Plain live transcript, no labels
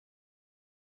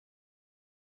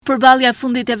Përballja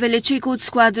fundit e Veleçikut,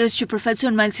 skuadrës që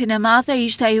përfaqëson malsinë e madhe,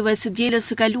 ishte ajo e së dielës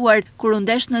së kaluar, kur u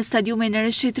ndesh në stadiumin e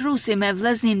Rishit Rusi me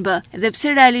Vllaznin B. Edhe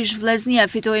pse realisht Vllaznia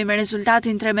fitoi me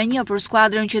rezultatin 3-1 për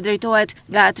skuadrën që drejtohet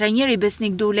nga trajneri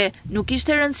besnik Duli, nuk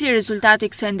kishte rëndësi rezultati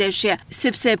kësaj ndeshje,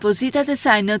 sepse pozitat e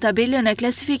saj në tabelën e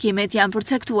klasifikimit janë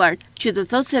përcaktuar, që do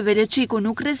thotë se Veleçiku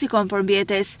nuk rrezikon për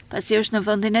mbijetesë, pasi është në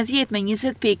vendin e 10 me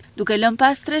 20 pikë, duke lënë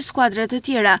pas 3 skuadra të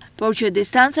tjera, por që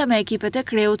distanca me ekipet e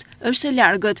kreut është e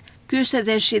largët. Ky është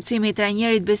edhe shqetësimi i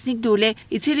trajnerit besnik Duli,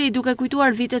 i cili duke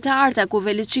kujtuar vitet e arta ku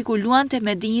Veleçiku luante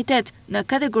me dinjitet në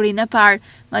kategorinë e parë,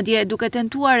 madje duke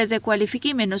tentuar edhe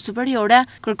kualifikimin në superiore,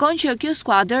 kërkon që kjo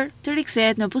skuadër të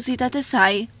rikthehet në pozitat e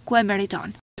saj ku e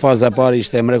meriton. Faza e parë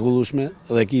ishte e mrekullueshme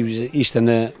dhe ekipi ishte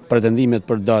në pretendimet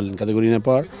për dalë në kategorinë e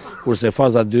parë, kurse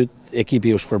faza e dytë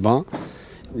ekipi u shpërban,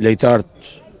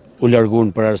 lojtarët u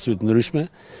larguan për arsye të ndryshme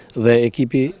dhe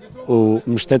ekipi u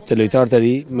mbështet të lojtarët e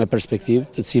ri me perspektivë,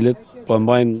 të cilët po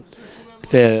mbajnë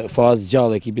këtë fazë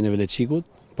gjallë ekipin e Veleçikut,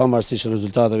 pavarësisht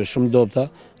rezultateve shumë dobta,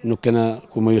 nuk kena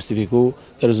ku më justifiku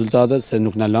të rezultatet se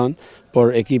nuk na lanë,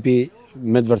 por ekipi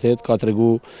me të vërtet ka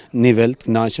tregu nivel të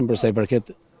kënaqshëm për sa i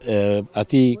përket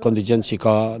atij kontingjent që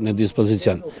ka në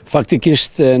dispozicion.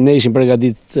 Faktikisht ne ishim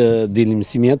përgatitur dilnim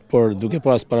si mjet, por duke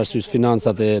pas parasysh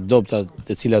financat e dobta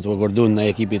të cilat u akordun në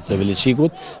ekipit të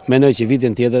Veleçikut, mendoj që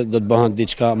vitin tjetër do të bëhet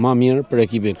diçka më mirë për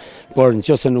ekipin. Por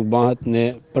nëse nuk bëhet, ne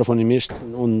përfundimisht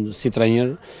unë si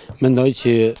trajner mendoj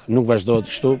që nuk vazhdohet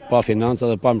kështu pa financa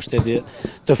dhe pa mbështetje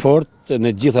të fortë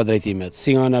në të gjitha drejtimet,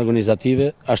 si nga ana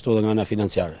organizative ashtu edhe nga ana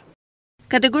financiare.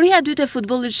 Kategoria e dytë e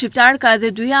futbollit shqiptar ka edhe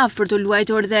 2 javë për të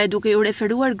luajtur dhe duke u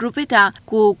referuar grupit A,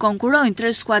 ku konkurrojnë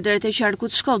 3 skuadrat e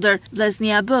qarkut Shkodër,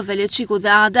 Vllaznia B, Veleçiku dhe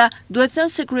Ada, duhet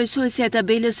thënë se kryesuesja e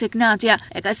tabelës Seknatja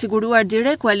e ka siguruar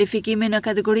direkt kualifikimin në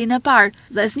kategorinë e parë.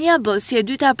 Vllaznia B si e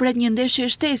dyta pret një ndeshje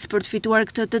shtesë për të fituar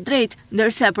këtë të drejtë,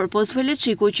 ndërsa përpos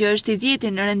Veleçiku që është i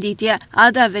 10-ti në renditje,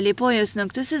 Ada Velipojës në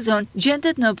këtë sezon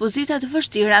gjendet në pozita të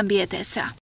vështira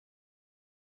mbijetese.